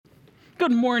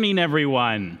Good morning,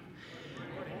 everyone.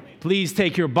 Please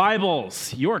take your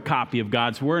Bibles, your copy of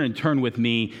God's Word, and turn with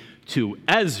me to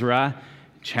Ezra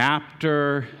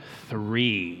chapter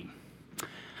 3.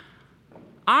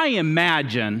 I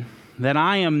imagine that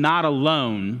I am not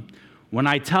alone when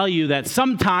I tell you that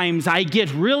sometimes I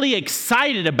get really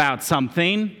excited about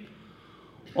something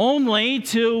only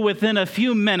to, within a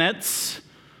few minutes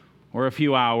or a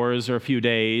few hours or a few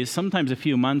days, sometimes a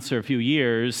few months or a few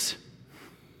years,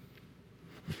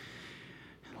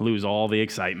 lose all the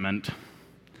excitement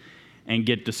and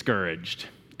get discouraged.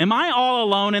 Am I all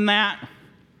alone in that?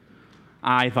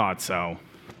 I thought so.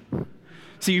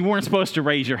 See, you weren't supposed to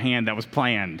raise your hand. That was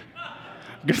planned.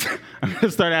 I'm going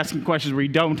to start asking questions where you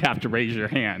don't have to raise your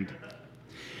hand.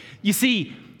 You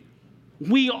see,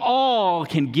 we all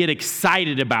can get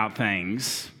excited about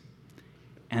things,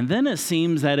 and then it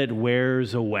seems that it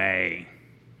wears away.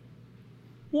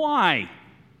 Why?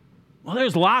 Well,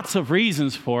 there's lots of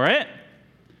reasons for it.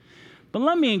 But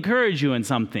let me encourage you in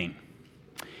something.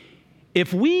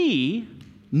 If we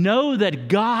know that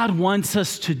God wants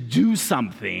us to do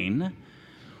something,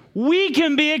 we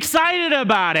can be excited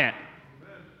about it.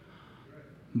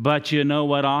 But you know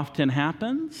what often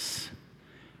happens?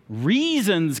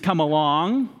 Reasons come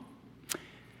along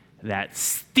that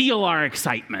steal our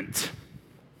excitement.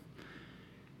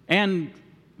 And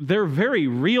they're very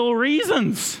real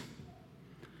reasons.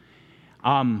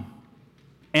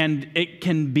 And it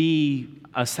can be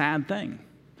a sad thing.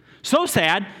 So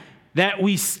sad that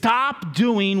we stop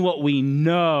doing what we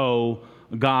know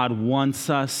God wants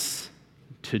us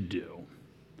to do.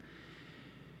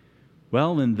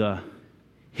 Well, in the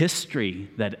history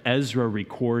that Ezra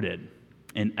recorded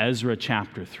in Ezra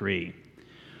chapter 3,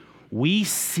 we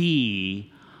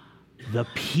see the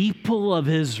people of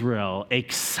Israel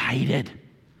excited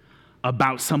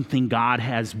about something God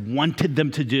has wanted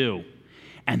them to do.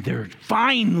 And they're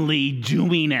finally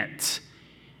doing it.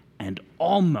 And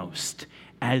almost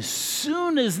as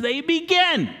soon as they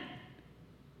begin,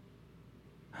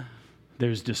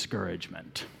 there's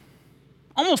discouragement.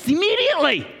 Almost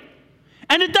immediately.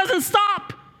 And it doesn't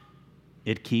stop.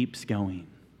 It keeps going.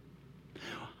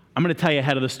 I'm going to tell you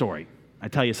ahead of the story. I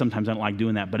tell you sometimes I don't like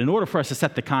doing that. But in order for us to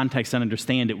set the context and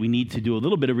understand it, we need to do a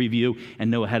little bit of review and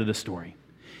know ahead of the story.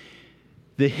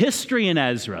 The history in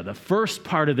Ezra, the first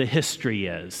part of the history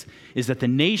is that the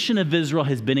nation of Israel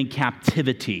has been in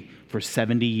captivity for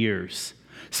 70 years.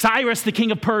 Cyrus, the king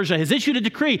of Persia, has issued a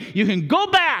decree. You can go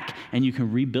back and you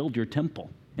can rebuild your temple.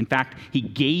 In fact, he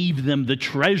gave them the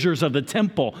treasures of the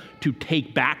temple to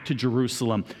take back to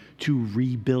Jerusalem to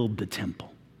rebuild the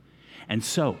temple. And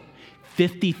so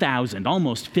 50,000,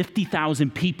 almost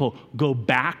 50,000 people go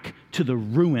back to the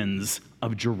ruins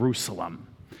of Jerusalem.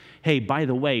 Hey, by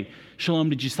the way,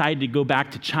 Shalom, did you decide to go back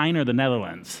to China or the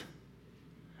Netherlands?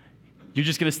 You're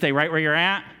just going to stay right where you're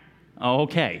at? Oh,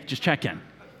 okay, just checking.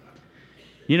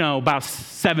 You know, about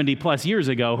 70 plus years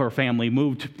ago, her family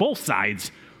moved both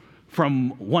sides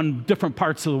from different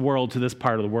parts of the world to this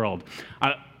part of the world.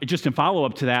 Just in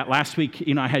follow-up to that, last week,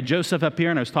 I had Joseph up here,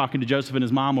 and I was talking to Joseph and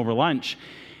his mom over lunch.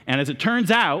 And as it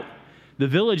turns out, the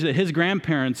village that his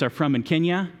grandparents are from in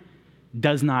Kenya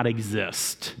does not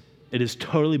exist. It has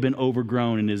totally been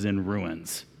overgrown and is in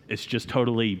ruins. It's just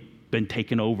totally been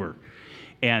taken over.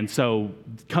 And so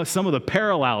some of the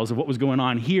parallels of what was going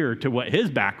on here to what his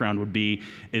background would be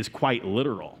is quite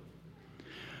literal.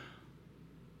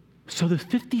 So the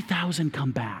 50,000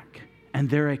 come back, and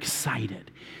they're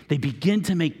excited. They begin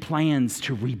to make plans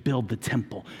to rebuild the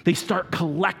temple. They start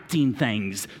collecting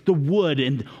things, the wood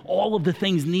and all of the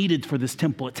things needed for this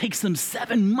temple. It takes them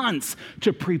 7 months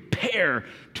to prepare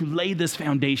to lay this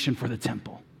foundation for the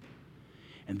temple.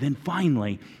 And then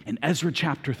finally, in Ezra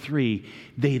chapter 3,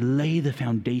 they lay the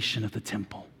foundation of the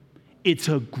temple. It's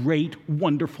a great,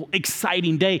 wonderful,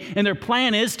 exciting day. And their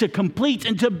plan is to complete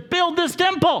and to build this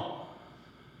temple.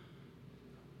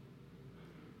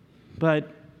 But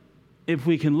if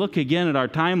we can look again at our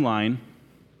timeline,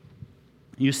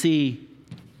 you see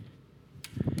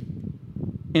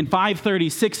in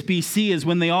 536 BC is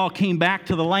when they all came back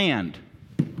to the land.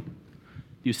 Do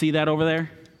you see that over there?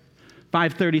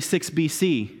 536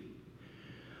 BC.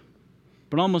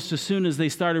 But almost as soon as they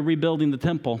started rebuilding the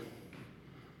temple,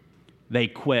 they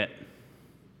quit.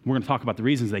 We're going to talk about the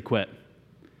reasons they quit.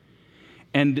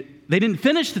 And they didn't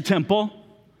finish the temple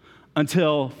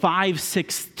until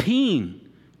 516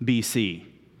 BC.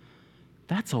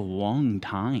 That's a long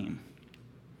time.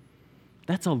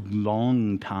 That's a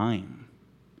long time.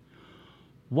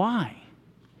 Why?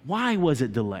 Why was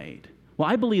it delayed? Well,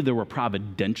 I believe there were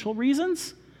providential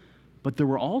reasons, but there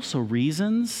were also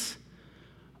reasons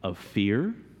of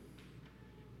fear,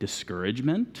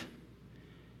 discouragement,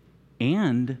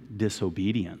 and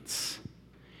disobedience.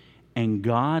 And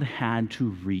God had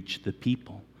to reach the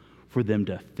people for them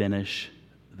to finish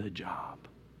the job.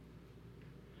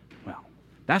 Well,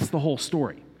 that's the whole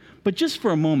story. But just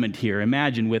for a moment here,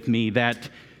 imagine with me that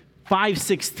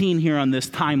 516 here on this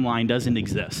timeline doesn't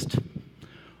exist.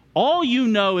 All you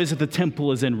know is that the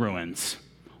temple is in ruins.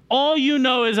 All you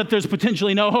know is that there's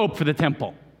potentially no hope for the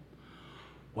temple.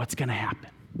 What's going to happen?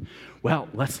 Well,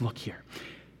 let's look here.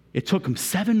 It took them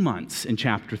 7 months in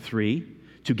chapter 3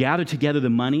 to gather together the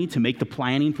money to make the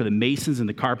planning for the masons and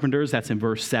the carpenters. That's in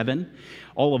verse 7.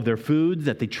 All of their foods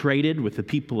that they traded with the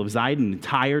people of Zidon and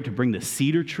Tyre to bring the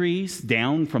cedar trees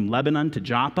down from Lebanon to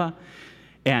Joppa.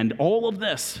 And all of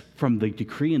this from the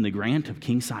decree and the grant of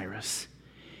King Cyrus.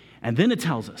 And then it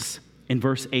tells us in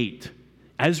verse 8,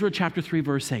 Ezra chapter 3,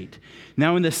 verse 8.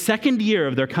 Now in the second year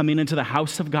of their coming into the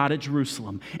house of God at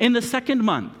Jerusalem, in the second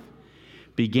month,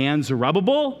 began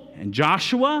Zerubbabel and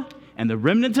Joshua and the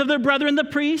remnant of their brethren, the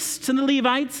priests and the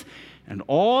Levites, and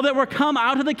all that were come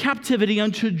out of the captivity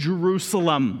unto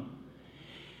Jerusalem.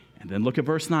 And then look at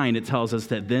verse 9. It tells us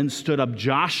that then stood up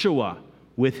Joshua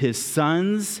with his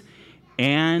sons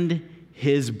and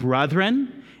his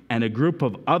brethren and a group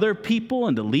of other people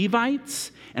and the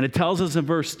Levites. And it tells us in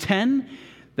verse 10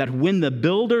 that when the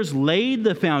builders laid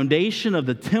the foundation of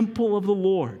the temple of the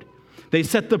Lord, they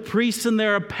set the priests in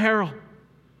their apparel,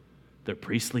 their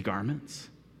priestly garments,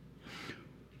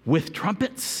 with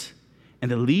trumpets, and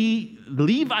the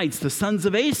Levites, the sons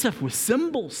of Asaph, with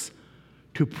cymbals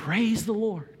to praise the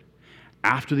Lord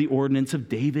after the ordinance of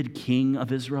David, king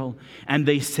of Israel. And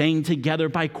they sang together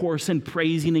by course and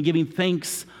praising and giving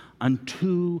thanks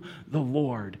unto the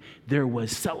Lord. There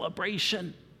was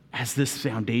celebration as this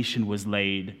foundation was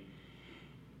laid.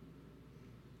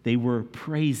 They were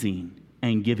praising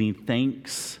and giving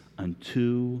thanks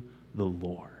unto the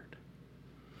Lord.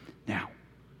 Now,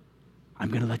 I'm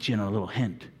going to let you in on a little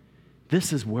hint.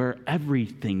 This is where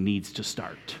everything needs to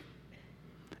start.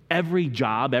 Every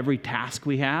job, every task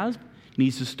we have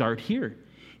needs to start here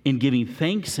in giving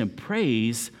thanks and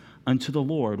praise unto the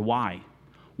Lord. Why?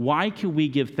 Why can we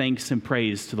give thanks and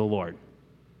praise to the Lord?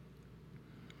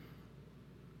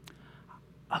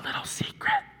 A little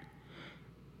secret.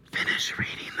 Finish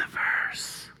reading the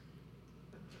verse.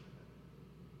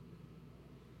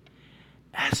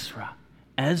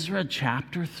 Ezra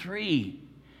chapter 3.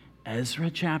 Ezra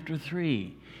chapter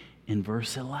 3 in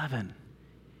verse 11.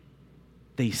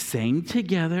 They sang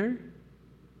together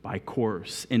by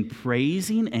course in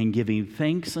praising and giving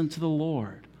thanks unto the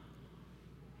Lord.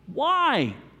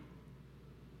 Why?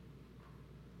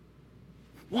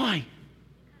 Why?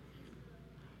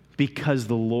 Because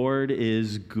the Lord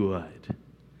is good.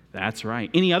 That's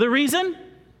right. Any other reason?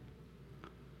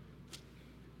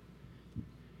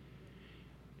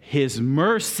 His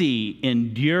mercy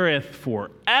endureth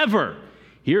forever.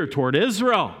 Here toward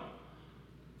Israel.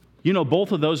 You know,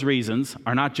 both of those reasons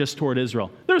are not just toward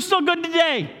Israel. They're still good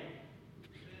today.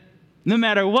 No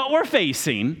matter what we're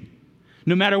facing,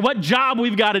 no matter what job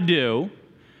we've got to do,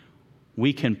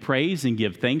 we can praise and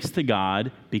give thanks to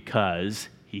God because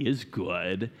He is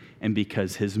good and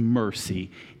because His mercy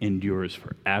endures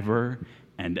forever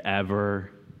and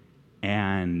ever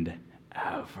and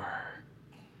ever.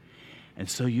 And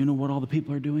so you know what all the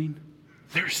people are doing?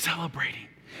 They're celebrating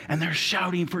and they're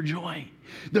shouting for joy.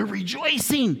 They're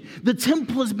rejoicing. The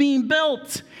temple is being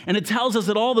built. And it tells us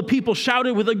that all the people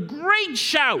shouted with a great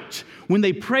shout when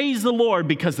they praised the Lord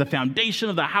because the foundation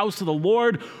of the house of the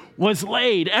Lord was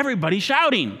laid. Everybody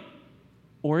shouting.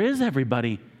 Or is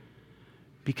everybody?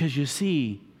 Because you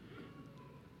see,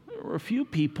 there were a few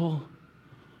people,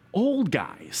 old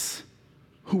guys,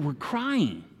 who were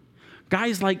crying.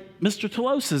 Guys like Mr.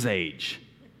 Tolosa's age.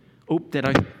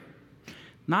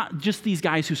 Not just these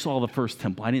guys who saw the first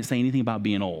temple. I didn't say anything about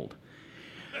being old.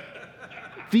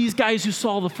 These guys who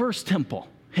saw the first temple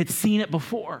had seen it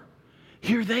before.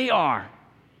 Here they are.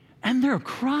 And they're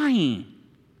crying.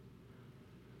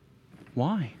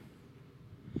 Why?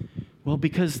 Well,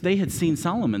 because they had seen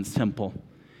Solomon's temple.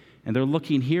 And they're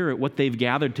looking here at what they've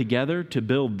gathered together to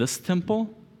build this temple.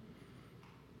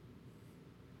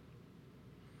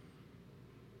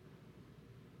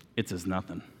 It's as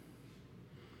nothing.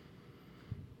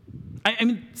 I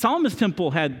mean, Solomon's temple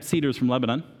had cedars from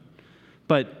Lebanon,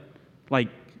 but,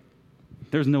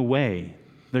 there's no way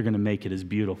they're going to make it as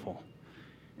beautiful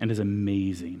and as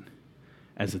amazing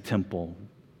as the temple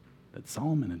that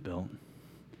Solomon had built.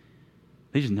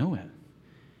 They just know it.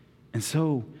 And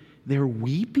so they're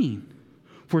weeping,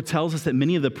 for it tells us that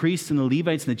many of the priests and the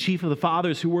Levites and the chief of the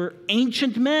fathers, who were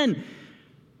ancient men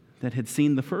that had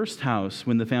seen the first house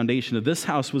when the foundation of this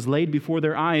house was laid before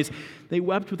their eyes, they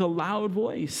wept with a loud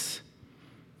voice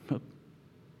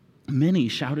many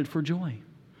shouted for joy.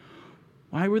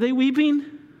 Why were they weeping?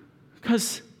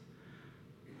 Because,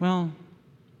 well,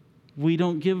 we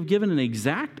don't given an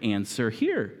exact answer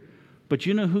here. But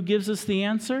you know who gives us the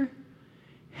answer?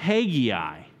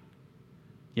 Haggai.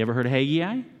 You ever heard of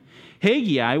Haggai?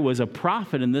 Haggai was a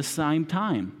prophet in this same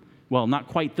time. Well, not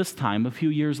quite this time, a few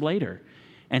years later.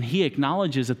 And he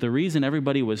acknowledges that the reason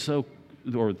everybody was so,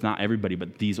 or not everybody,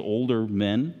 but these older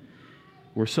men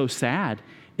were so sad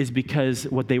is because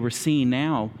what they were seeing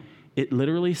now, it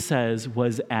literally says,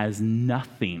 was as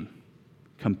nothing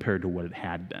compared to what it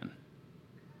had been.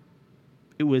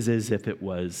 It was as if it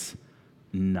was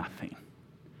nothing.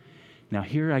 Now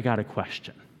here I got a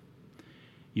question.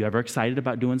 You ever excited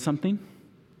about doing something?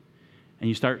 And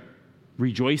you start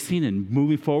rejoicing and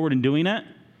moving forward and doing it?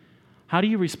 How do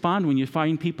you respond when you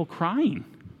find people crying?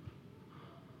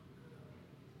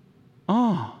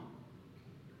 Oh.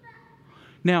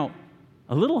 Now,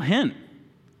 a little hint.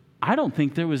 I don't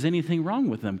think there was anything wrong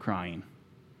with them crying.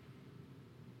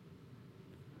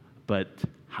 But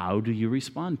how do you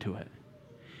respond to it?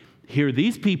 Here,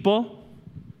 these people,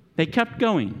 they kept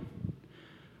going.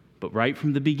 But right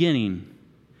from the beginning,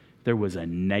 there was a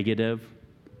negative.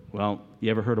 Well, you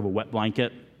ever heard of a wet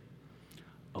blanket?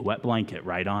 A wet blanket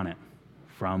right on it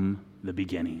from the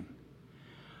beginning.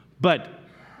 But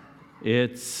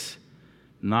it's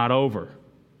not over.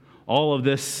 All of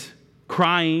this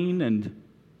crying and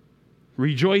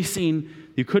rejoicing,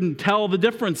 you couldn't tell the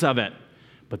difference of it.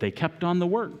 But they kept on the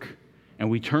work. And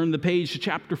we turn the page to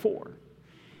chapter 4.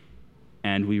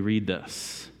 And we read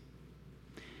this.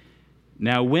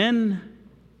 Now when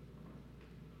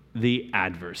the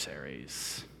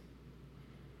adversaries.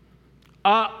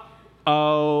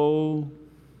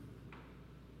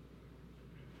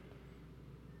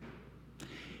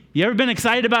 You ever been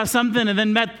excited about something and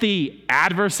then met the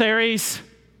adversaries?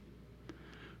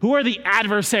 Who are the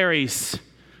adversaries?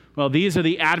 Well, these are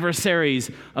the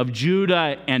adversaries of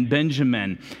Judah and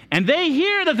Benjamin. And they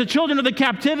hear that the children of the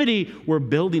captivity were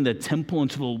building the temple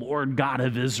unto the Lord God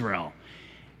of Israel.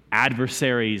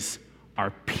 Adversaries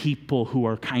are people who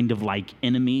are kind of like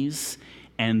enemies,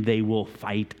 and they will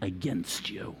fight against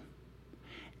you.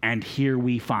 And here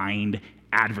we find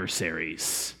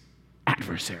adversaries.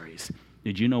 Adversaries.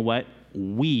 Did you know what?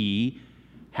 We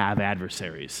have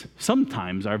adversaries.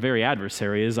 Sometimes our very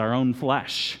adversary is our own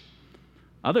flesh.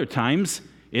 Other times,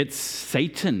 it's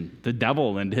Satan, the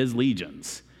devil, and his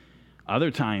legions. Other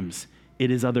times,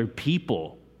 it is other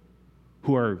people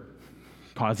who are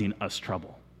causing us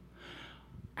trouble.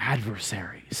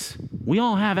 Adversaries. We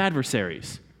all have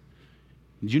adversaries.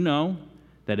 Did you know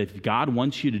that if God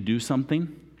wants you to do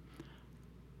something,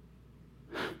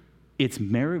 it's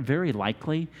very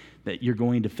likely that you're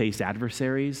going to face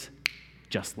adversaries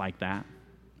just like that,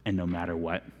 and no matter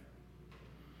what?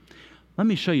 Let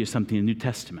me show you something in the New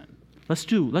Testament. Let's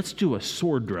do a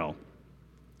sword drill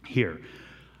here.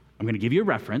 I'm going to give you a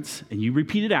reference, and you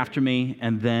repeat it after me,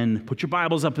 and then put your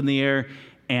Bibles up in the air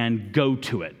and go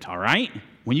to it, all right?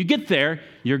 When you get there,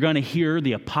 you're going to hear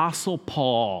the Apostle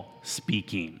Paul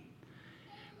speaking.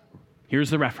 Here's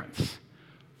the reference.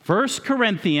 1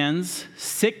 Corinthians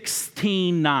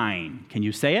 16:9. Can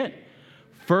you say it?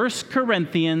 1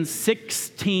 Corinthians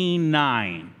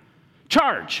 16:9.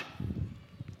 Charge.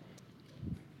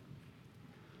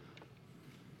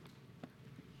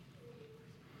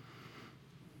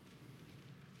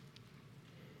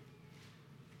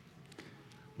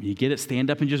 When you get it,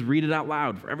 stand up and just read it out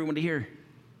loud for everyone to hear.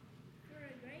 For a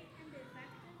great and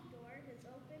effective door is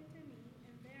open to me,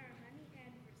 and there are many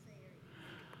adversaries.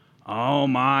 Oh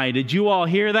my, did you all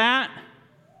hear that?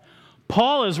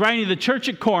 Paul is writing to the church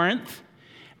at Corinth,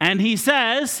 and he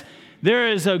says, there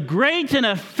is a great and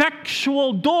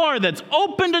effectual door that's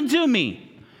opened unto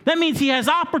me. That means he has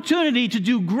opportunity to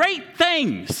do great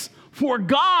things for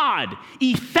God,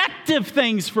 effective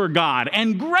things for God,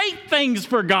 and great things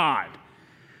for God.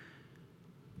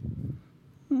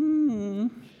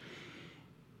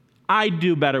 I'd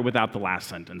do better without the last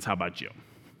sentence. How about you?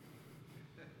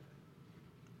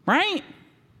 Right?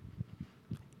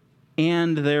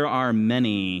 And there are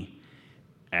many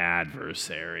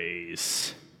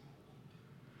adversaries.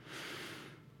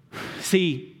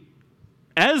 See,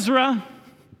 Ezra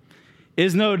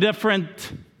is no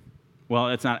different. Well,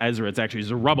 it's not Ezra, it's actually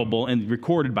Zerubbabel, and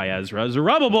recorded by Ezra.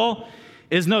 Zerubbabel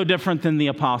is no different than the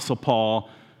Apostle Paul,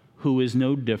 who is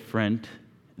no different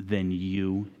than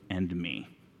you and me.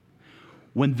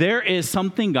 When there is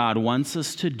something God wants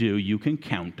us to do, you can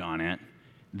count on it.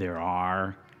 There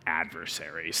are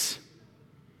adversaries.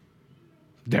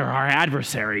 There are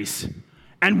adversaries.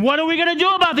 And what are we going to do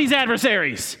about these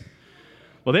adversaries?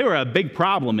 Well, they were a big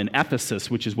problem in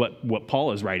Ephesus, which is what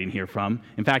Paul is writing here from.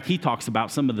 In fact, he talks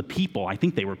about some of the people, I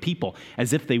think they were people,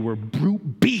 as if they were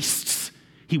brute beasts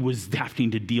he was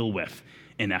having to deal with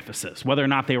in Ephesus. Whether or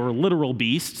not they were literal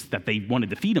beasts that they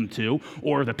wanted to feed them to,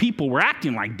 or the people were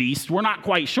acting like beasts, we're not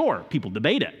quite sure. People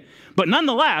debate it. But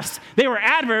nonetheless, they were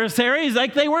adversaries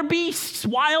like they were beasts,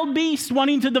 wild beasts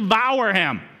wanting to devour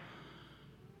him.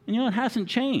 And it hasn't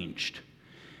changed.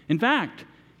 In fact,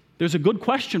 there's a good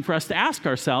question for us to ask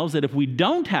ourselves that if we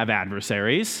don't have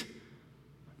adversaries,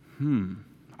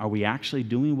 are we actually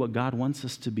doing what God wants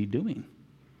us to be doing?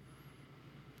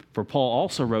 For Paul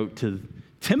also wrote to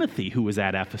Timothy, who was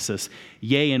at Ephesus,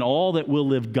 "Yea, and all that will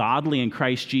live godly in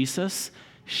Christ Jesus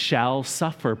shall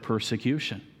suffer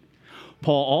persecution."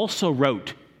 Paul also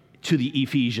wrote to the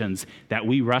Ephesians that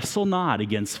we wrestle not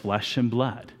against flesh and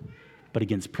blood, but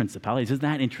against principalities. Isn't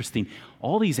that interesting?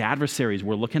 All these adversaries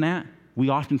we're looking at, we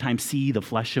oftentimes see the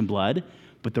flesh and blood,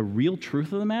 but the real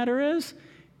truth of the matter is,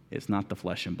 it's not the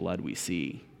flesh and blood we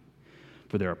see.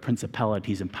 For there are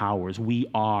principalities and powers. We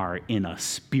are in a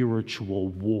spiritual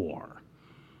war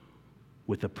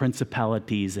with the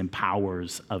principalities and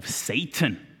powers of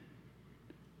Satan.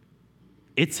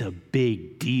 It's a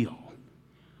big deal.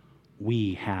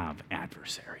 We have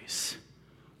adversaries.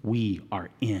 We are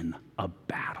in a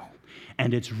battle.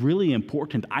 And it's really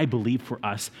important, I believe, for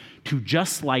us to,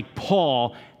 just like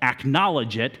Paul,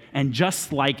 acknowledge it, and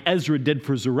just like Ezra did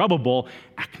for Zerubbabel,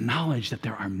 acknowledge that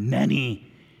there are many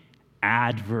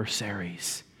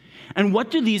adversaries. And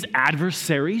what do these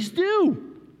adversaries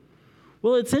do?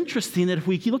 Well, it's interesting that if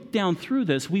we look down through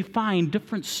this, we find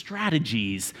different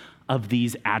strategies of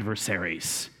these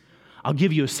adversaries. I'll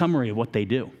give you a summary of what they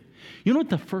do. You know what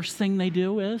the first thing they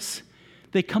do is?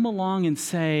 They come along and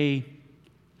say,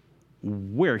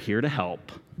 "We're here to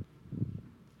help."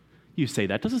 You say,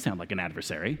 that doesn't sound like an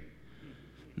adversary.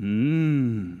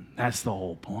 That's the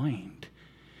whole point.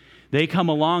 They come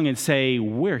along and say,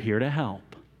 "We're here to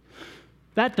help."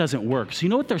 That doesn't work. So you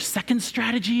know what their second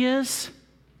strategy is?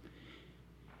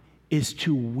 Is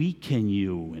to weaken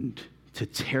you and to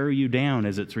tear you down,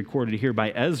 as it's recorded here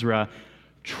by Ezra,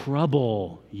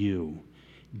 trouble you,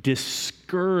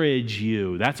 discourage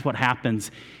you. That's what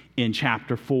happens in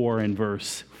chapter 4 and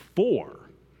verse 4.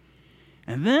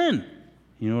 And then,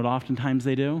 you know what oftentimes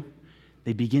they do?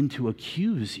 They begin to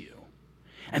accuse you.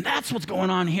 And that's what's going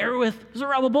on here with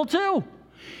Zerubbabel too.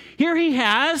 Here he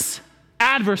has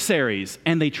adversaries,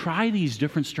 and they try these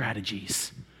different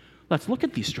strategies. Let's look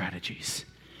at these strategies.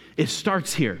 It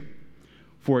starts here,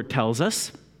 for it tells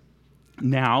us,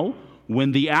 "Now,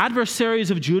 when the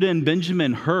adversaries of Judah and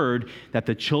Benjamin heard that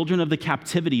the children of the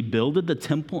captivity builded the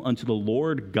temple unto the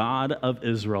Lord God of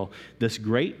Israel," this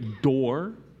great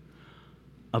door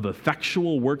of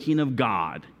effectual working of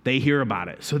God, they hear about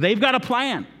it. So they've got a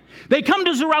plan. They come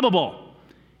to Zerubbabel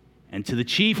and to the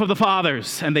chief of the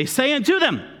fathers, and they say unto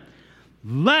them,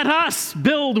 "Let us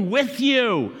build with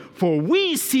you, for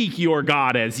we seek your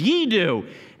God as ye do,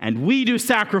 and we do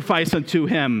sacrifice unto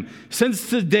him since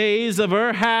the days of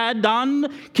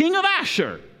Esarhaddon, king of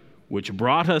Asher, which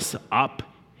brought us up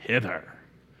hither."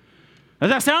 Does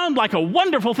that sound like a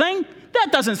wonderful thing? That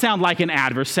doesn't sound like an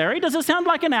adversary. Does it sound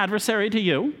like an adversary to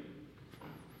you?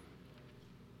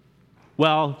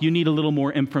 Well, you need a little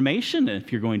more information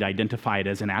if you're going to identify it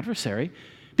as an adversary,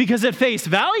 because at face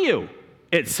value,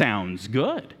 it sounds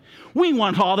good. We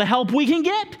want all the help we can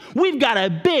get. We've got a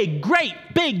great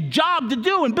big job to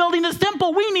do in building this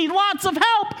temple. We need lots of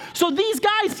help. So these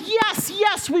guys,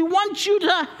 yes, we want you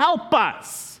to help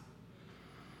us.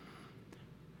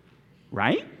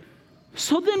 Right?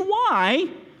 So then why,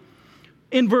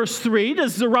 in verse 3,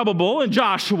 does Zerubbabel and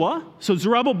Joshua, so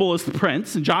Zerubbabel is the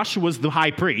prince and Joshua is the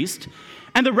high priest,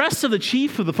 and the rest of the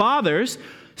chief of the fathers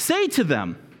say to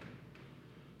them,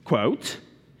 quote,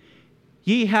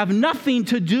 "Ye have nothing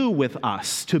to do with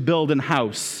us to build an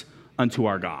house unto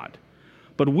our God,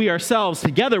 but we ourselves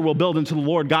together will build unto the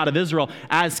Lord God of Israel,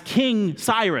 as King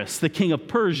Cyrus, the king of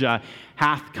Persia,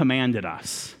 hath commanded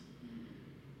us."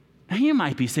 Now you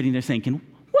might be sitting there thinking,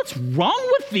 what's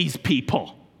wrong with these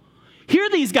people? Here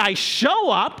these guys show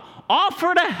up,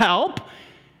 offer to help,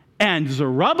 and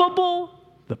Zerubbabel,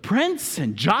 the prince,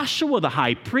 and Joshua, the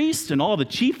high priest, and all the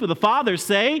chief of the fathers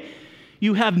say,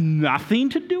 "You have nothing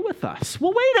to do with us."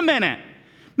 Well, wait a minute.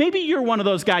 Maybe you're one of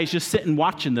those guys just sitting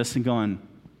watching this and going,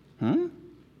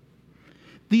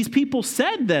 These people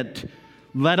said that,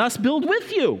 "Let us build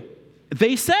with you."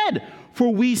 They said,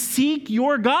 "For we seek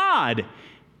your God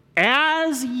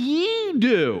as ye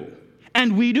do,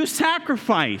 and we do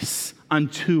sacrifice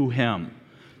unto him."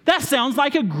 That sounds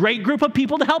like a great group of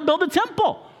people to help build a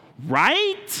temple,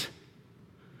 right?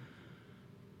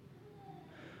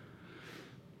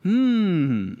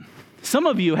 Some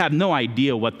of you have no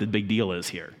idea what the big deal is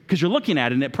here because you're looking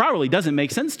at it and it probably doesn't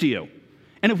make sense to you.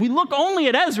 And if we look only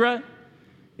at Ezra,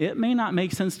 it may not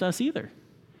make sense to us either.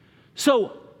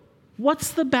 So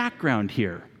what's the background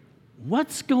here?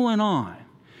 What's going on?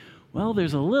 Well,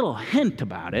 there's a little hint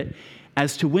about it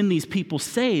as to when these people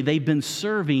say they've been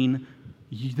serving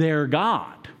their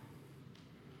God.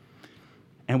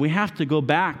 And we have to go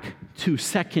back to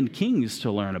 2 Kings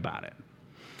to learn about it.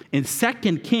 In 2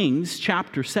 Kings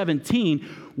chapter 17,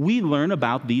 we learn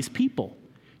about these people.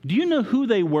 Do you know who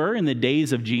they were in the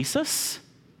days of Jesus?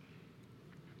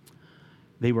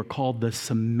 They were called the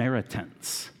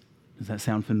Samaritans. Does that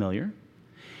sound familiar?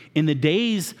 In the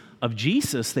days of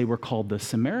Jesus, they were called the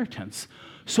Samaritans.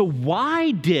 So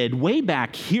why did, way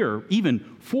back here, even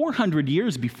 400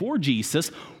 years before Jesus,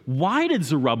 why did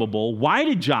Zerubbabel, why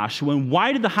did Joshua, and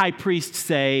why did the high priest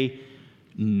say,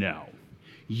 no,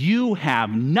 you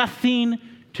have nothing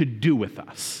to do with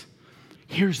us?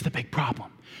 Here's the big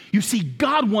problem. You see,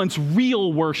 God wants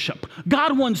real worship.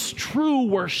 God wants true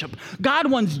worship. God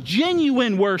wants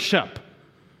genuine worship.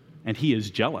 And he is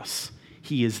jealous.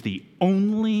 He is the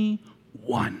only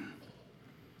one.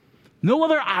 No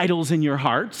other idols in your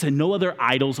hearts and no other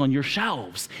idols on your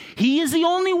shelves. He is the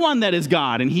only one that is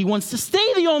God, and he wants to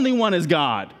stay the only one as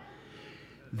God.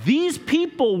 These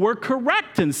people were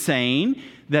correct in saying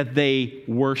that they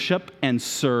worship and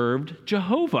served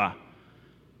Jehovah.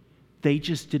 They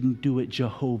just didn't do it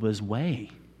Jehovah's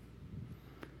way.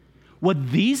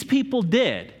 What these people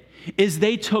did is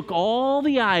they took all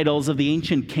the idols of the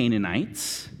ancient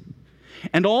Canaanites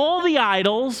and all the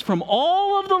idols from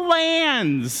all of the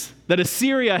lands that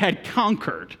Assyria had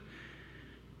conquered,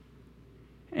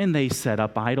 and they set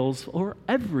up idols for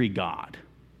every god.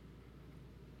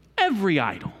 Every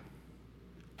idol.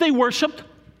 They worshiped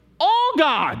all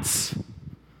gods.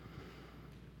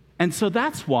 And so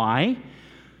that's why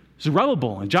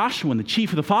Zerubbabel and Joshua and the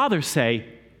chief of the fathers say,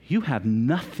 you have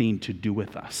nothing to do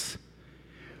with us.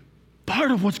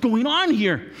 Part of what's going on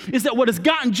here is that what has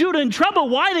gotten Judah in trouble,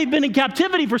 why they've been in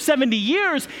captivity for 70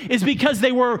 years, is because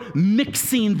they were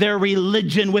mixing their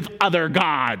religion with other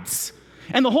gods.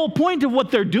 And the whole point of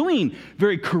what they're doing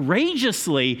very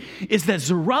courageously is that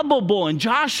Zerubbabel and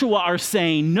Joshua are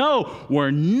saying, no,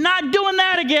 we're not doing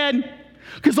that again,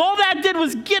 because all that did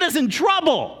was get us in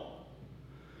trouble.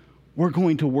 We're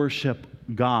going to worship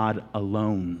God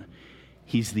alone.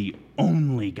 He's the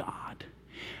only God.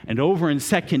 And over in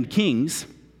 2 Kings,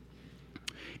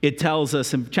 it tells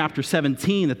us in chapter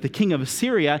 17 that the king of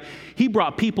Assyria, he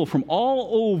brought people from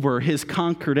all over his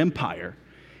conquered empire,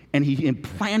 and he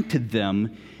implanted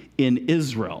them in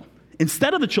Israel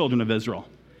instead of the children of Israel.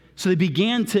 So they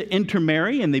began to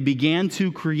intermarry, and they began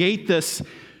to create this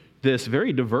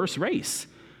very diverse race.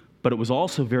 But it was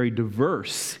also very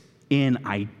diverse in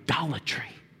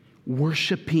idolatry,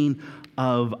 worshiping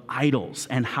of idols.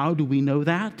 And how do we know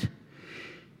that?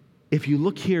 If you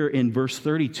look here in verse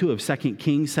 32 of 2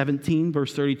 Kings 17,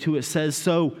 verse 32, it says,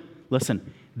 so,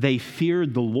 listen, they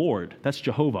feared the Lord. That's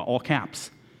Jehovah, all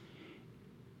caps.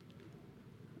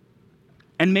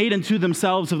 And made unto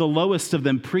themselves of the lowest of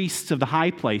them priests of the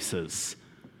high places,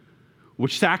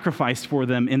 which sacrificed for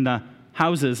them in the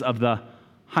houses of the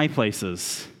high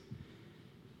places.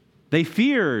 They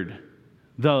feared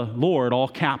the Lord, all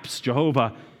caps,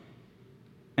 Jehovah,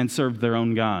 and served their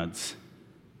own gods,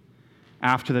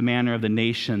 after the manner of the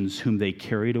nations whom they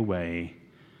carried away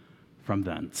from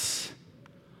thence.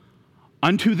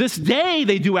 Unto this day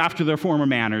they do after their former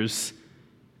manners.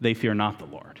 They fear not the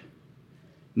Lord.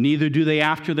 Neither do they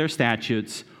after their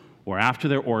statutes, or after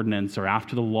their ordinance, or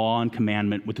after the law and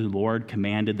commandment which the Lord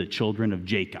commanded the children of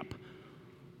Jacob,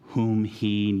 whom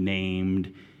he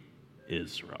named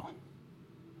Israel,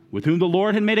 with whom the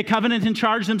Lord had made a covenant and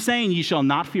charged them, saying, ye shall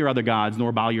not fear other gods,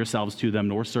 nor bow yourselves to them,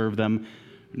 nor serve them,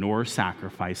 nor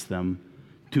sacrifice them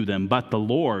to them, but the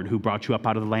Lord who brought you up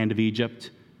out of the land of Egypt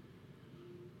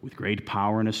with great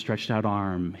power and a stretched out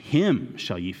arm, him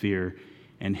shall ye fear,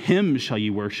 and him shall ye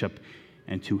worship,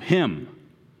 and to him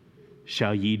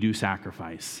shall ye do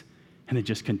sacrifice. And it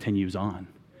just continues on.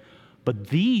 But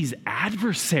these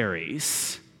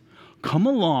adversaries come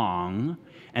along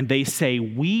and they say,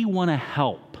 we want to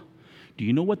help. Do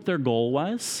you know what their goal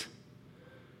was?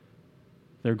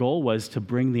 Their goal was to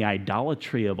bring the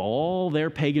idolatry of all their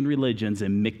pagan religions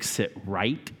and mix it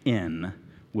right in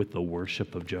with the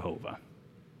worship of Jehovah.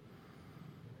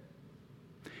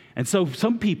 And so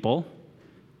some people,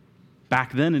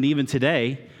 back then and even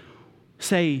today,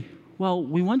 say, well,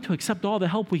 we want to accept all the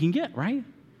help we can get, right?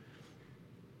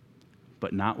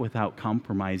 But not without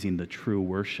compromising the true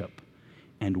worship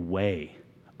and way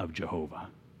of Jehovah.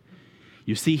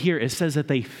 You see here, it says that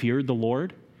they feared the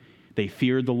Lord. They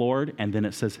feared the Lord, and then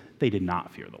it says they did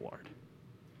not fear the Lord.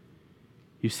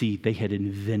 You see, they had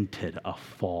invented a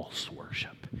false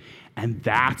worship. And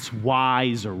that's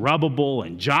why Zerubbabel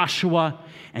and Joshua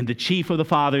and the chief of the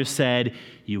fathers said,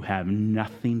 you have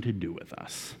nothing to do with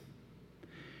us.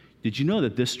 Did you know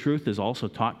that this truth is also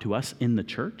taught to us in the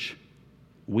church?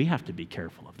 We have to be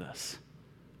careful of this.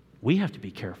 We have to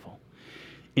be careful.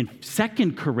 In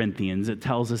 2 Corinthians, it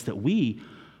tells us that we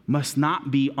must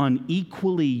not be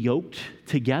unequally yoked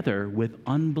together with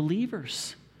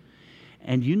unbelievers.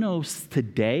 And you know,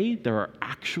 today there are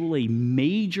actually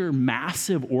major,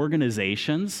 massive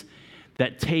organizations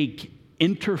that take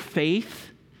interfaith,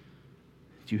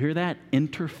 do you hear that?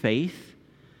 Interfaith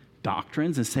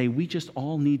doctrines and say we just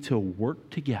all need to work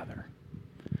together,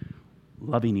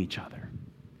 loving each other.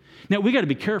 Now, we got to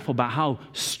be careful about how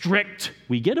strict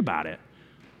we get about it.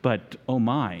 But, oh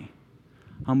my,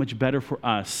 how much better for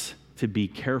us to be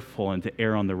careful and to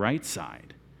err on the right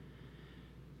side.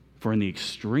 For in the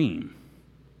extreme,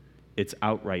 it's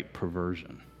outright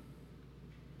perversion.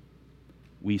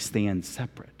 We stand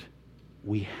separate.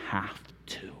 We have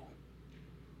to.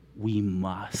 We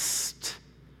must.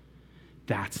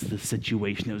 That's the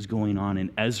situation that was going on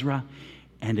in Ezra,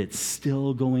 and it's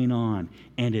still going on,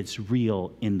 and it's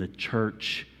real in the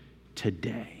church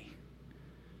today.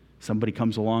 Somebody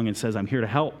comes along and says, I'm here to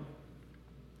help.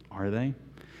 Are they?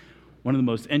 One of the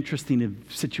most interesting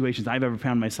situations I've ever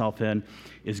found myself in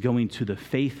is going to the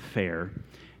faith fair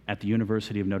at the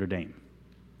University of Notre Dame.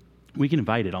 We get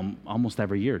invited almost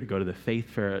every year to go to the faith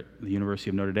fair at the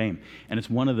University of Notre Dame, and it's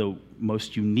one of the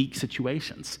most unique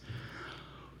situations.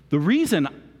 The reason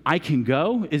I can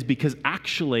go is because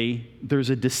actually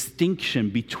there's a distinction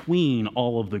between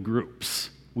all of the groups.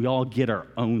 We all get our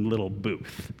own little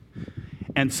booth.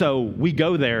 And so we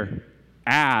go there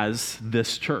as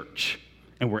this church,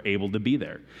 and we're able to be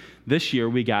there. This year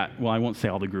we got, well, I won't say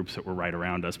all the groups that were right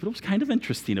around us, but it was kind of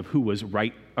interesting of who was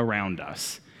right around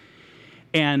us.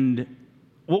 And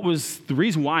what was the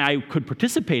reason why I could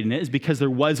participate in it is because there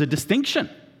was a distinction.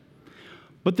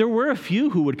 But there were a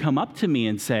few who would come up to me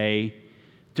and say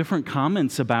different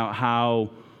comments about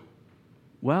how,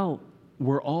 well,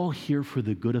 we're all here for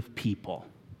the good of people.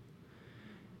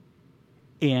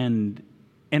 And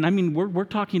I mean, we're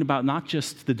talking about not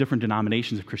just the different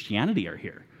denominations of Christianity are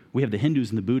here. We have the Hindus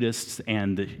and the Buddhists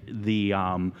and the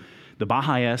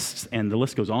Baha'ists, and the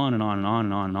list goes on and on and on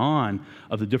and on and on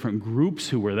of the different groups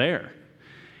who were there.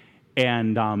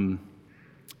 And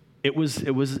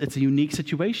it's a unique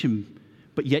situation,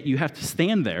 but yet you have to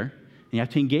stand there and you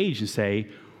have to engage and say,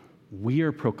 we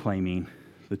are proclaiming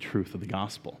the truth of the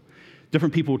gospel.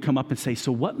 Different people would come up and say,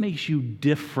 so what makes you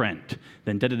different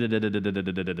than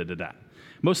da-da-da-da-da-da-da-da-da-da-da?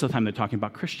 Most of the time they're talking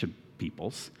about Christian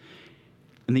peoples.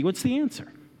 And what's the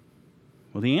answer?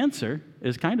 Well, the answer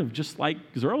is kind of just like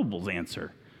Zerubbabel's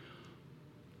answer.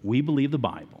 We believe the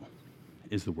Bible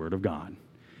is the Word of God,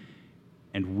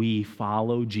 and we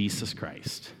follow Jesus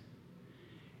Christ,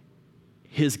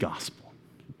 His gospel,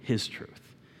 His truth.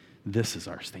 This is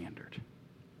our standard.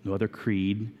 No other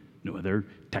creed, no other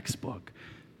textbook.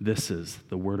 This is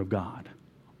the Word of God,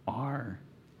 our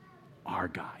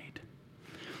guide.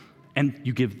 And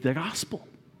you give the gospel.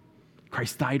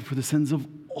 Christ died for the sins of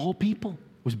all people,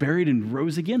 was buried and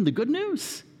rose again, the good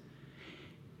news.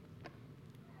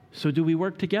 So do we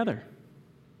work together?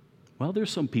 Well, there's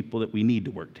some people that we need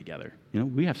to work together. You know,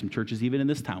 we have some churches even in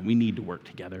this town. We need to work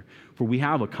together, for we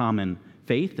have a common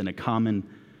faith and a common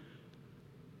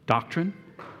doctrine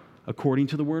according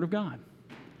to the Word of God.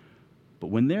 But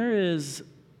when there is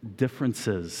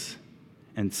differences,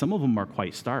 and some of them are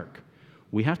quite stark,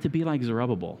 we have to be like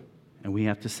Zerubbabel, and we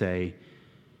have to say,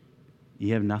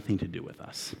 you have nothing to do with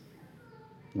us.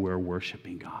 We're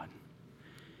worshiping God.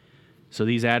 So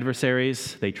these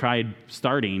adversaries, they tried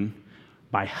starting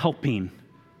by helping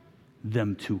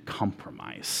them to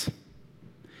compromise.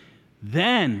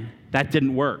 Then that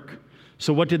didn't work.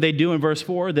 So what did they do in verse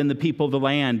 4? Then the people of the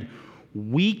land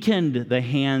weakened the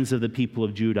hands of the people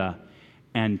of Judah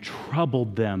and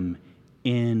troubled them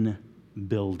in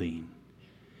building.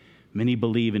 Many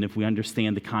believe, and if we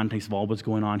understand the context of all what's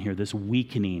going on here, this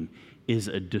weakening is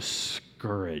a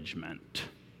discouragement.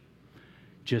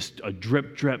 Just a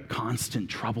drip, drip, constant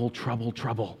trouble, trouble,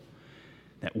 trouble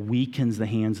that weakens the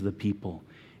hands of the people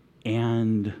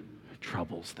and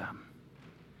troubles them.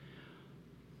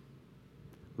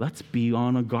 Let's be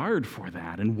on a guard for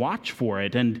that and watch for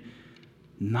it and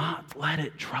not let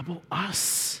it trouble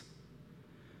us.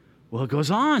 Well, it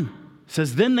goes on. It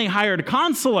says, then they hired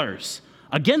counselors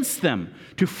against them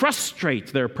to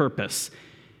frustrate their purpose.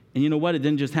 And you know what? It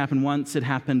didn't just happen once. It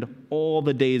happened all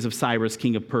the days of Cyrus,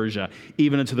 king of Persia,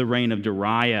 even into the reign of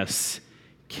Darius,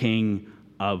 king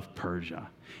of Persia.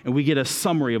 And we get a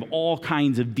summary of all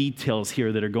kinds of details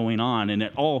here that are going on, and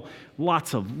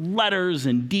lots of letters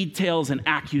and details and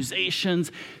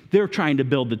accusations. They're trying to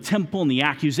build the temple, and the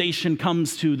accusation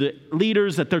comes to the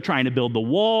leaders that they're trying to build the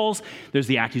walls. There's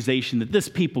the accusation that this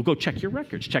people, go check your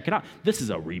records, check it out. This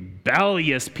is a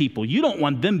rebellious people. You don't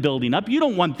want them building up. You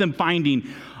don't want them finding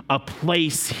a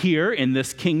place here in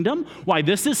this kingdom. Why,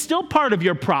 this is still part of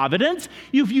your providence.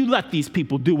 If you let these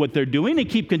people do what they're doing and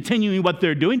keep continuing what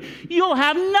they're doing, you'll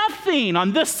have nothing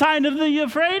on this side of the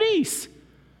Euphrates.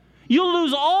 You'll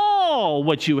lose all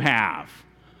what you have.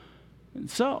 And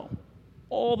so,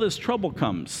 all this trouble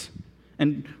comes.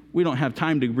 And we don't have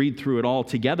time to read through it all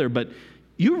together, but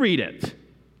you read it.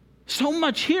 So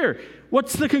much here.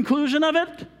 What's the conclusion of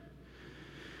it?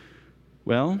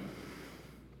 Well,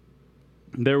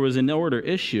 there was an order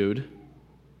issued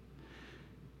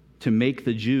to make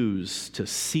the Jews to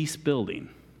cease building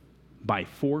by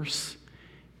force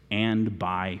and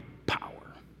by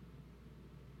power.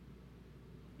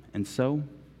 And so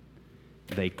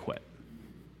they quit.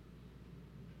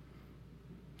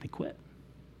 They quit.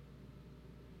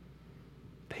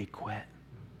 They quit.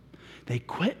 They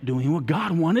quit doing what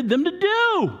God wanted them to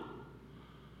do.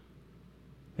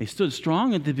 They stood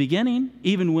strong at the beginning,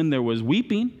 even when there was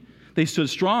weeping. They stood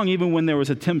strong even when there was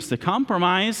attempts to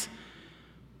compromise,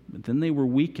 but then they were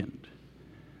weakened.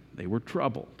 They were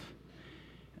troubled.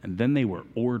 And then they were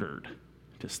ordered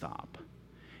to stop.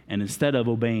 And instead of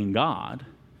obeying God,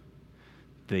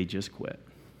 they just quit.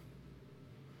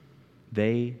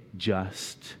 They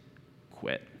just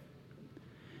quit.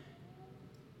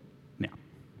 Now,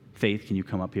 Faith, can you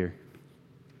come up here?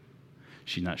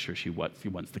 She's not sure she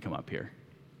wants to come up here.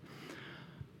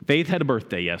 Faith had a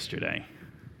birthday yesterday.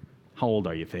 How old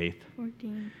are you, Faith?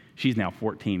 14. She's now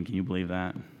 14. Can you believe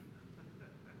that?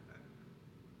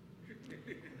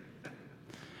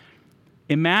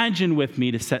 Imagine with me,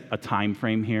 to set a time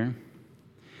frame here,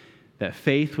 that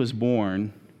Faith was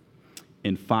born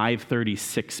in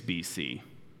 536 BC.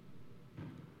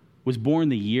 Was born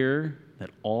the year that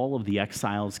all of the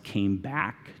exiles came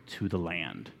back to the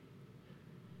land.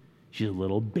 She's a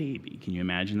little baby. Can you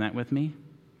imagine that with me?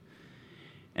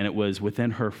 And it was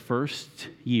within her first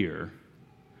year,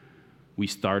 we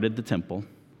started the temple,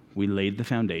 we laid the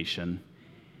foundation,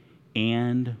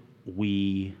 and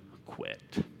we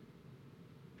quit.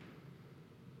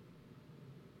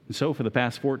 And so for the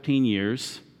past 14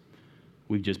 years,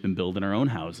 we've just been building our own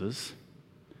houses,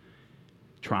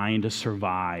 trying to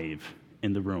survive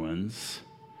in the ruins,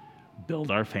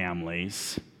 build our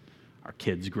families, our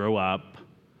kids grow up.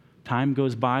 Time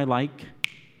goes by like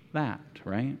that,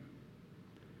 right?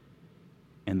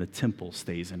 And the temple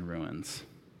stays in ruins.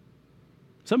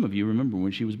 Some of you remember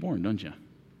when she was born, don't you?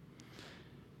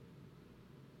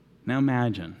 Now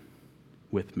imagine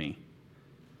with me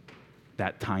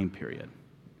that time period,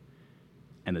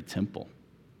 and the temple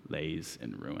lays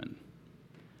in ruin.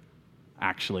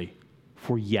 Actually,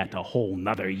 for yet a whole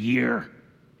nother year.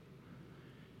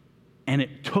 And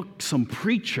it took some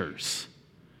preachers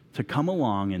to come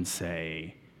along and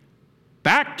say,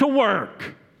 back to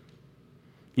work.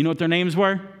 You know what their names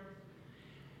were?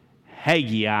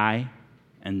 Haggai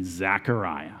and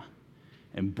Zechariah.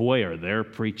 And boy, are their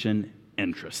preaching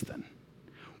interesting.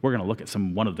 We're going to look at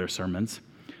one of their sermons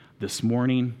this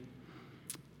morning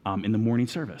in the morning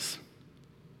service.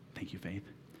 Thank you, Faith.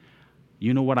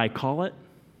 You know what I call it?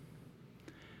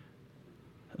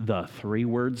 The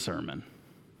 3-word sermon.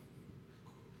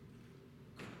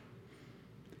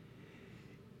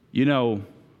 You know,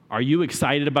 are you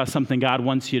excited about something God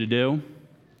wants you to do?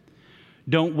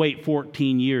 Don't wait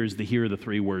 14 years to hear the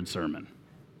 3-word sermon.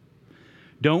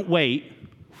 Don't wait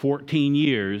 14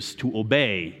 years to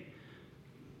obey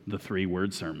the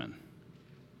 3-word sermon.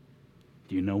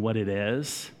 Do you know what it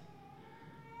is?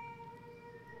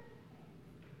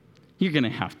 You're going to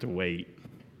have to wait.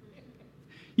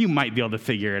 You might be able to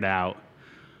figure it out.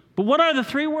 But what are the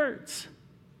 3 words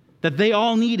that they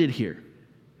all needed here?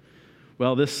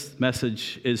 Well, this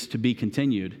message is to be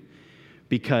continued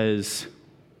because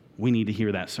we need to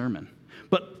hear that sermon.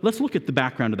 But let's look at the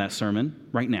background of that sermon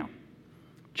right now.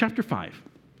 Chapter 5.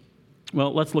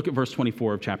 Well, let's look at verse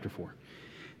 24 of chapter 4.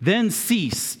 Then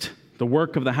ceased the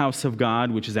work of the house of God,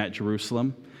 which is at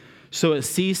Jerusalem. So it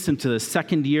ceased into the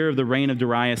 2nd year of the reign of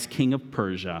Darius, king of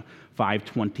Persia,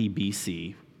 520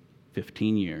 BC,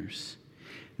 15 years.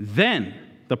 Then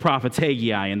the prophets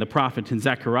Haggai and the prophet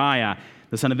Zechariah,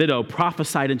 the son of Iddo,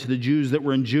 prophesied unto the Jews that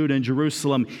were in Judah and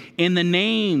Jerusalem in the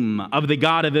name of the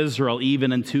God of Israel,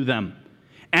 even unto them.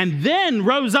 And then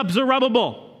rose up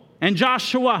Zerubbabel and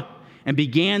Joshua and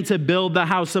began to build the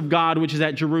house of God, which is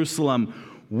at Jerusalem.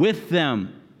 With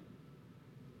them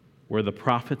were the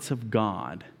prophets of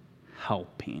God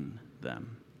helping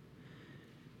them.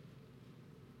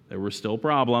 There were still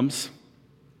problems.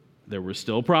 There were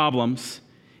still problems.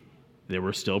 There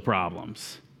were still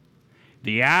problems.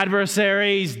 The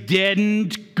adversaries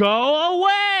didn't go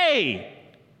away.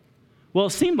 Well,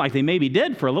 it seemed like they maybe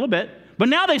did for a little bit, but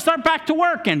now they start back to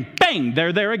work, and bang,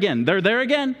 they're there again. They're there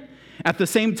again. At the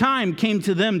same time came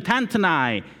to them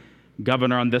Tantanai,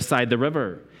 governor on this side the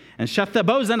river, and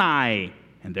Shethar-bozenai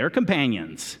and their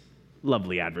companions,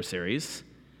 lovely adversaries.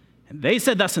 And they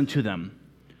said thus unto them,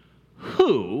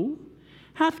 Who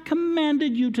hath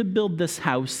commanded you to build this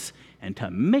house and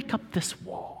to make up this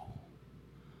wall?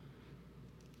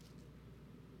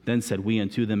 Then said we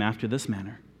unto them after this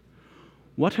manner,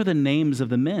 What are the names of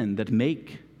the men that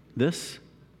make this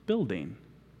building?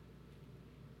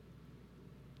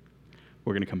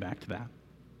 We're going to come back to that.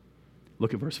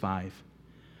 Look at verse 5.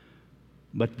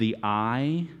 But the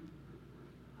eye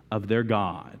of their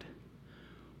God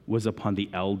was upon the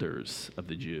elders of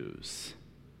the Jews,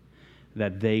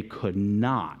 that they could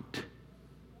not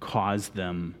cause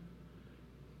them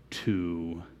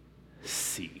to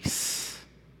cease.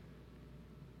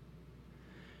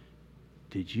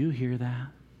 Did you hear that?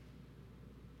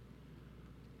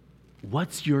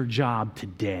 What's your job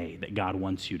today that God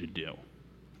wants you to do?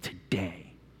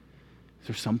 Today. Is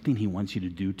there something he wants you to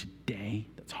do today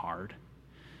that's hard?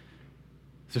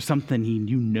 Is there something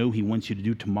you know he wants you to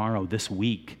do tomorrow, this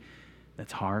week,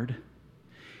 that's hard?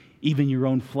 Even your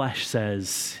own flesh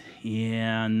says,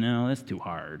 yeah, no, that's too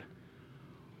hard.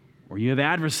 Or you have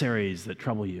adversaries that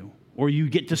trouble you. Or you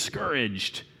get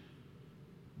discouraged.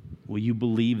 Will you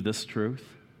believe this truth?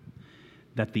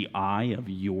 That the eye of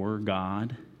your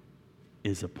God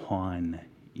is upon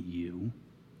you?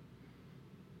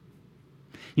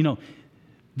 You know,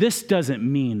 this doesn't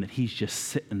mean that he's just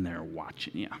sitting there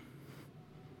watching you.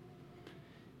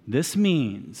 This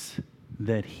means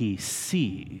that he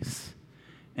sees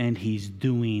and he's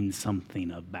doing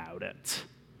something about it.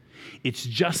 It's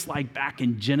just like back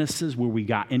in Genesis where we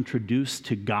got introduced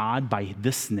to God by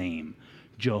this name,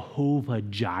 Jehovah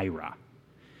Jireh.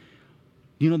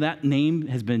 You know, that name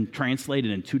has been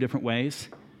translated in two different ways.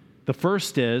 The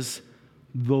first is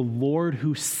the Lord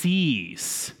who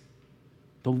sees.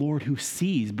 The Lord who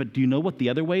sees. But do you know what the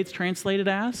other way it's translated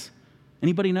as?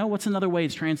 Anybody know? What's another way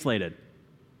it's translated?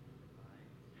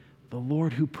 The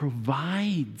Lord who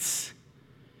provides.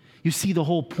 You see, the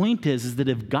whole point is that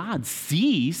if God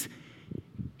sees,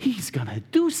 he's going to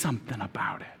do something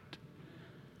about it.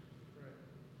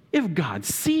 If God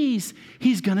sees,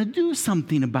 he's going to do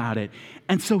something about it.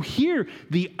 And so here,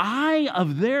 the eye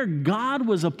of their God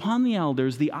was upon the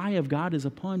elders. The eye of God is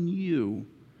upon you.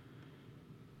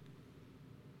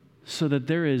 So that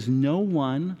there is no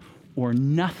one or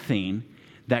nothing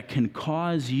that can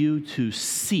cause you to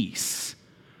cease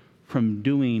from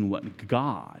doing what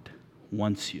God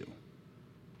wants you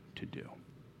to do.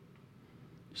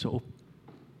 So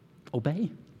obey.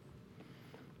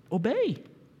 Obey.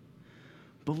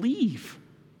 Believe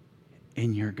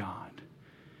in your God.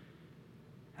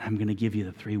 I'm going to give you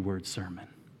the 3-word sermon.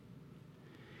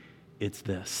 It's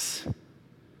this: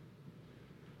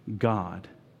 God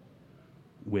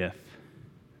with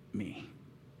me.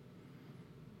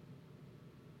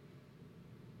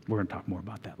 We're going to talk more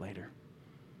about that later.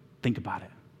 Think about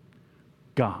it.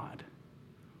 God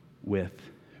with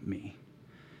me.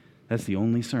 That's the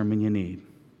only sermon you need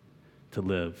to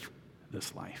live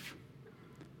this life.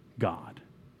 God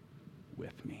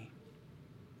with me.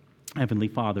 Heavenly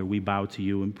Father, we bow to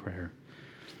you in prayer.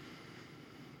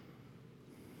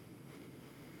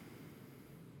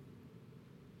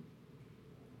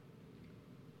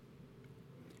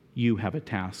 You have a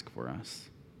task for us.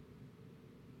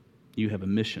 You have a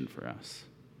mission for us.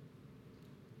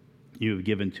 You have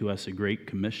given to us a great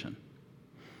commission.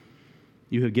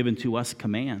 You have given to us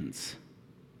commands.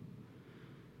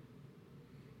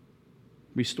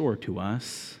 Restore to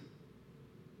us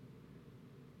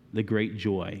the great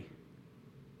joy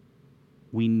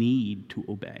we need to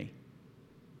obey.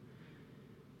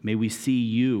 May we see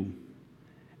you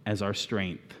as our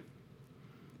strength.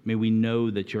 May we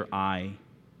know that your eye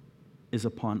is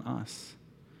upon us.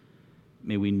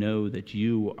 May we know that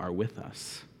you are with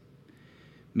us.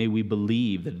 May we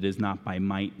believe that it is not by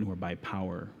might nor by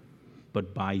power,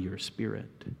 but by your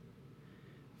Spirit.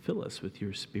 Fill us with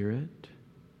your Spirit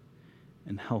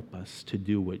and help us to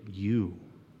do what you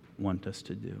want us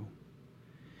to do.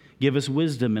 Give us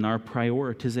wisdom in our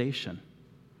prioritization.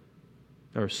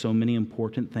 There are so many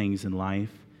important things in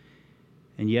life,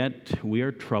 And yet we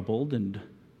are troubled and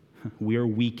we are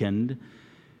weakened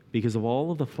because of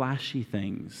all of the flashy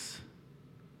things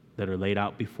that are laid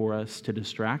out before us to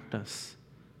distract us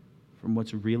from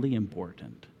what's really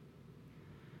important.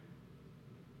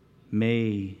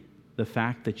 May the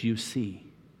fact that you see,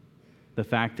 the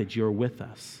fact that you're with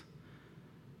us,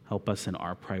 help us in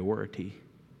our priority.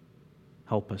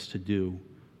 Help us to do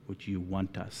what you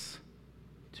want us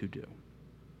to do.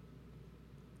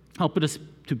 Help us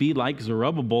to be like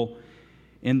Zerubbabel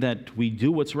in that we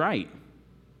do what's right.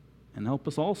 And help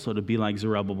us also to be like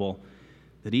Zerubbabel,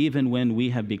 that even when we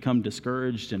have become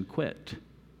discouraged and quit,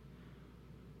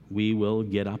 we will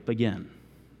get up again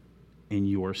in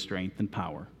your strength and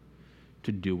power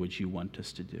to do what you want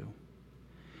us to do.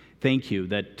 Thank you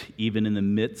that even in the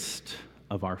midst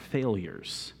of our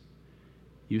failures,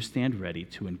 you stand ready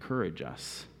to encourage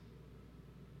us,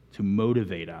 to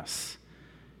motivate us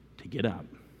to get up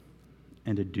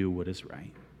and to do what is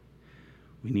right.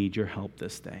 We need your help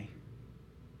this day.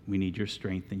 We need your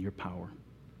strength and your power.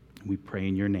 We pray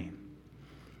in your name.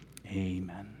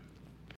 Amen.